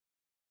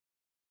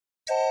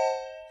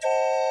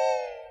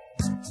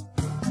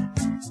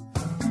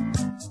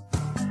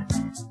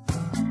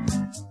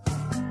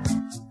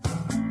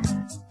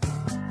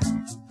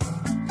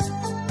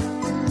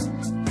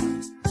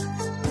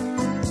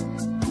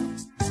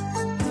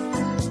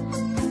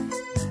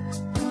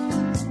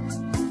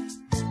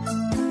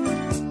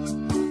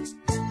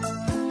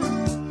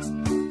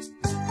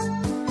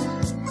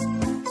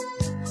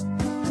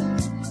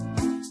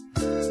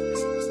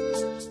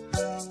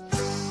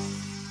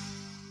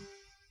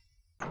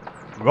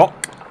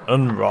rock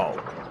and roll.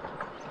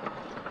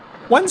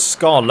 When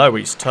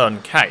Skarloey's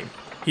turn came,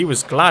 he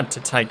was glad to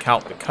take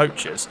out the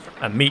coaches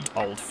and meet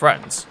old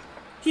friends.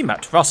 He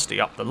met Rusty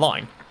up the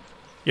line.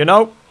 "You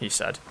know," he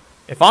said,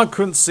 "if I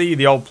couldn't see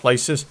the old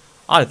places,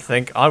 I'd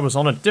think I was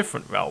on a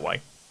different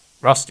railway."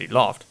 Rusty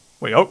laughed.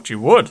 "We hoped you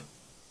would.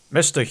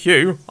 Mr.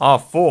 Hugh, our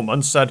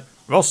foreman, said,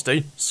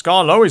 'Rusty,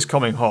 Skarloey's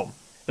coming home.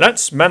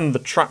 Let's mend the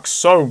tracks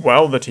so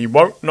well that he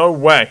won't know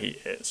where he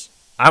is.'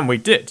 And we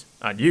did,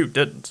 and you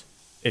didn't,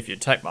 if you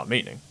take my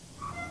meaning."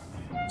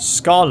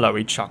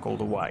 Skarloey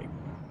chuckled away.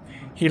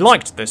 He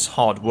liked this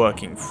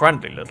hard-working,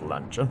 friendly little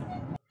engine.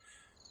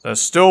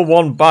 "There's still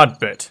one bad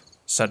bit,"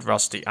 said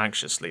Rusty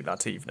anxiously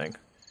that evening.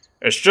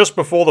 "It's just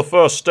before the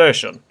first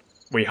station.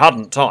 We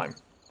hadn't time."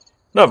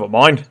 "Never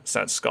mind,"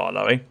 said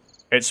Skarloey.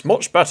 "It's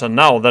much better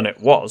now than it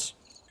was."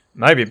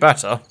 "Maybe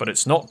better, but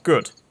it's not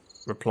good,"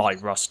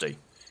 replied Rusty.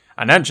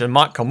 "An engine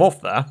might come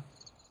off there.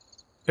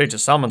 Peter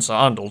Sam and Sir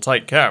Handel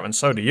take care, and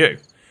so do you.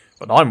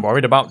 But I'm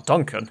worried about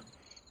Duncan.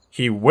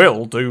 He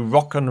will do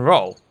rock and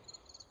roll.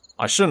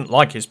 I shouldn't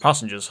like his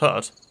passengers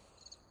hurt."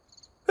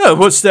 "Oh,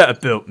 what's that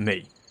about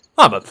me?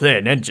 I'm a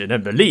plain engine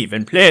and believe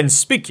in plain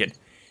speaking.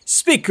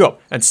 Speak up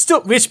and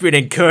stop whispering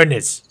in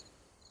corners."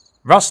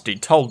 Rusty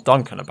told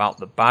Duncan about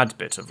the bad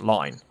bit of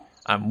line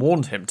and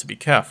warned him to be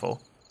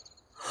careful.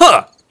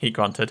 "Huh!" he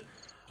grunted.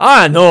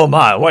 "I know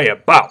my way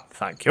about,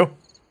 thank you.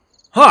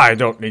 I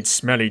don't need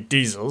smelly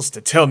diesels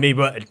to tell me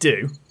what to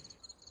do."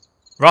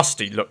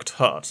 Rusty looked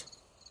hurt.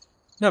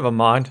 "Never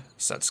mind,"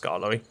 said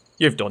Skarloey.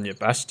 "You've done your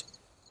best."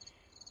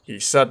 He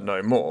said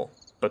no more,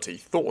 but he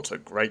thought a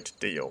great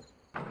deal.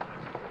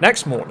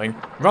 Next morning,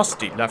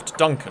 Rusty left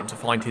Duncan to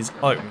find his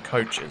own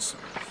coaches.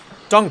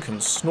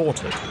 Duncan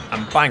snorted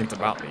and banged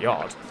about the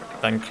yard,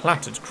 then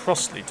clattered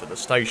crossly to the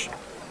station.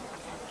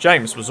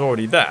 James was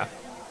already there.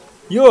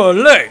 "You're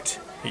late,"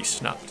 he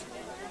snapped.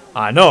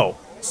 "I know,"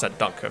 said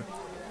Duncan.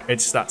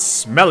 "It's that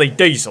smelly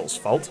diesel's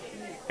fault.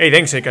 He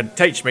thinks he can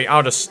teach me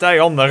how to stay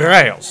on the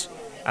rails,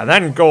 and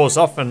then goes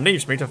off and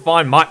leaves me to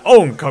find my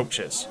own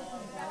coaches."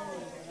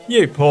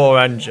 "You poor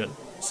engine,"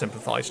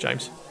 sympathised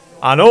James.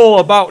 "And all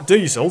about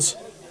diesels.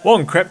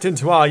 One crept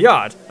into our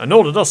yard and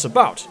ordered us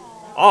about.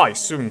 I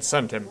soon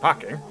sent him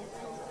packing."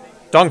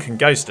 Duncan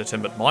gazed at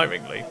him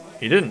admiringly.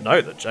 He didn't know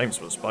that James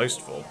was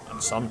boastful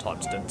and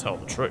sometimes didn't tell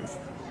the truth.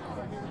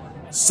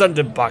 "Send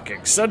him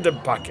packing,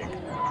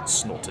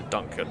 snorted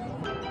Duncan.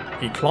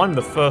 He climbed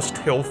the first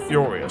hill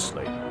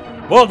furiously.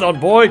 "Well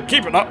done, boy,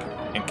 keep it up,"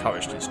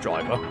 encouraged his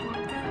driver.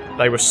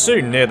 They were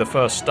soon near the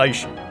first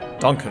station.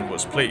 Duncan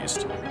was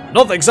pleased.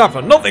 Nothing's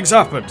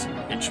happened,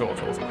 he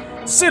chortled.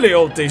 "Silly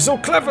old diesel,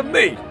 clever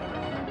me!"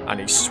 And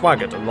he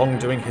swaggered along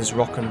doing his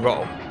rock and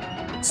roll.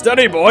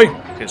 "Steady, boy!"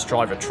 His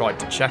driver tried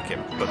to check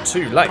him, but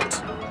too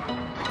late.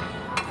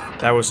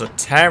 There was a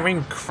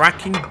tearing,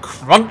 cracking,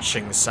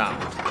 crunching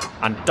sound,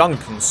 and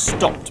Duncan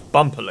stopped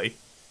bumpily.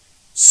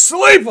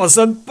 "Sleepers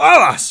and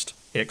ballast!"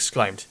 he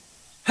exclaimed.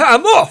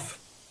 "I'm off!"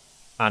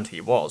 And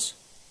he was.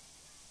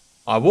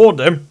 "I warned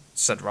him,"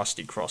 said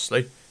Rusty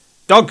crossly.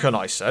 "Duncan,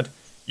 I said,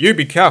 you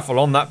be careful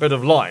on that bit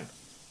of line."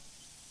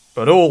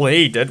 But all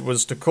he did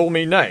was to call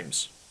me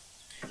names.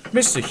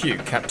 Mr. Hugh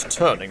kept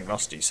turning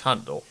Rusty's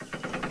handle.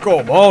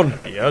 "Come on,"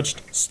 he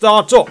urged.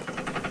 "Start up."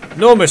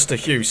 "No, Mr.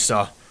 Hugh,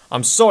 sir.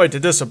 I'm sorry to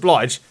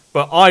disoblige,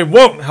 but I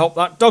won't help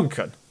that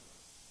Duncan."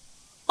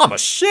 "I'm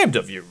ashamed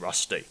of you,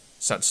 Rusty,"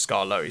 said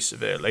Skarloey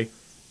severely.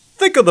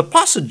 "Think of the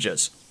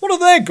passengers. What are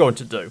they going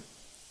to do?"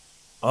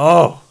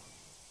 "Oh,"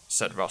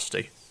 said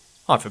Rusty.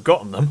 "I've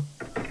forgotten them.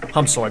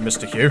 I'm sorry,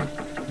 Mr. Hugh.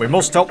 We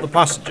must help the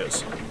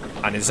passengers."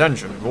 And his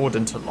engine roared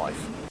into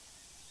life.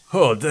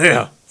 "Oh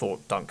dear,"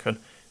 thought Duncan.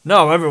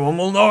 "Now everyone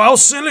will know how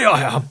silly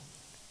I am."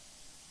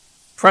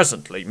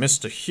 Presently,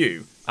 Mr.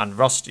 Hugh and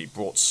Rusty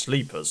brought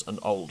sleepers and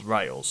old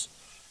rails.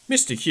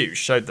 Mr. Hugh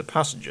showed the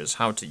passengers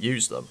how to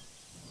use them,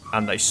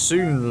 and they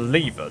soon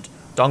levered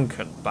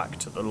Duncan back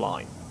to the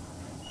line.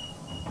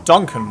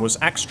 Duncan was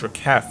extra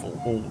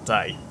careful all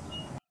day.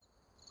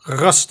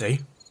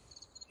 "Rusty,"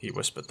 he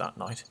whispered that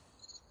night,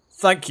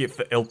 "thank you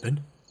for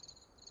helping.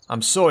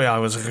 I'm sorry I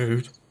was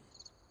rude."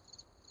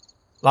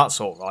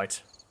 "That's all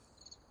right.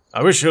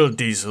 I wish all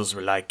diesels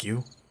were like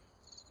you.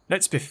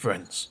 Let's be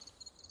friends."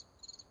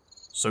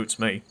 "Suits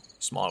me,"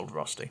 smiled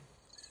Rusty.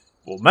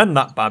 "We'll mend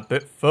that bad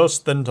bit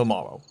first thing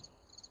tomorrow."